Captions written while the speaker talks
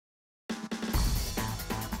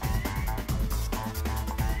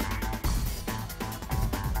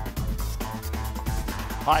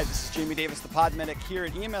Hi, this is Jamie Davis, the Podmedic here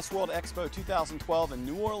at EMS World Expo 2012 in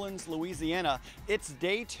New Orleans, Louisiana. It's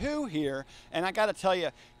day 2 here, and I gotta tell you,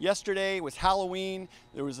 yesterday was Halloween.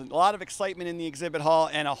 There was a lot of excitement in the exhibit hall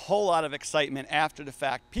and a whole lot of excitement after the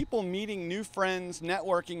fact. People meeting new friends,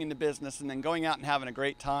 networking in the business, and then going out and having a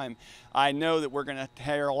great time. I know that we're gonna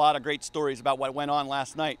hear a lot of great stories about what went on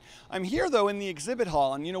last night. I'm here though in the exhibit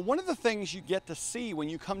hall, and you know, one of the things you get to see when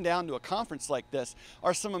you come down to a conference like this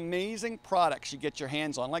are some amazing products you get your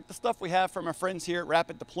hands on, like the stuff we have from our friends here at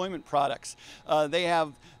Rapid Deployment Products. They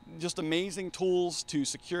have just amazing tools to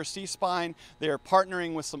secure C-spine. They are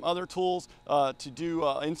partnering with some other tools to do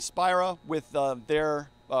Inspira with their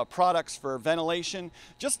products for ventilation.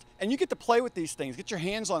 And you get to play with these things, get your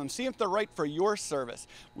hands on them, see if they're right for your service.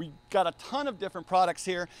 We got a ton of different products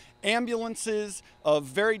here, ambulances of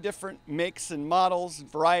very different makes and models and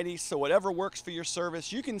varieties, so whatever works for your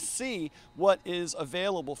service, you can see what is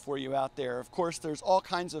available for you out there. Of course, there's all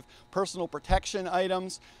kinds of personal protection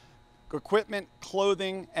items, equipment,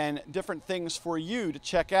 clothing, and different things for you to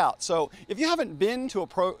check out. So if you haven't been to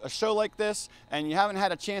a show like this and you haven't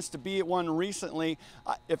had a chance to be at one recently,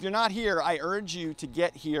 if you're not here, I urge you to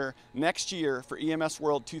get here next year for EMS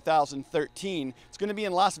World 2013. It's going to be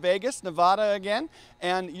in Las Vegas, Nevada again,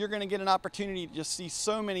 and you're going to get an opportunity to just see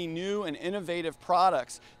so many new and innovative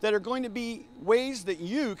products that are going to be ways that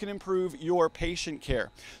you can improve your patient care.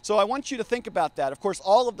 So I want you to think about that. Of course,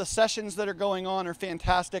 all of the sessions that are going on are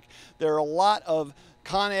fantastic. There are a lot of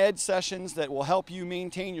Con Ed sessions that will help you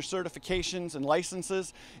maintain your certifications and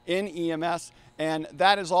licenses in EMS, and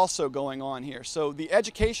that is also going on here. So the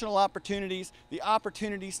educational opportunities, the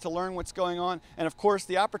opportunities to learn what's going on, and of course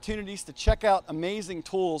the opportunities to check out amazing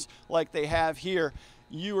tools like they have here,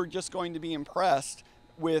 you are just going to be impressed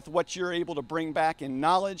with what you're able to bring back in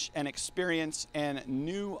knowledge and experience and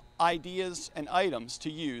new ideas and items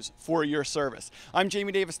to use for your service. I'm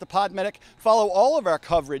Jamie Davis, the Podmedic. Follow all of our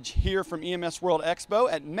coverage here from EMS World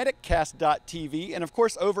Expo at MedicCast TV and of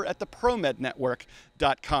course over at the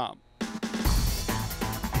ProMedNetwork.com.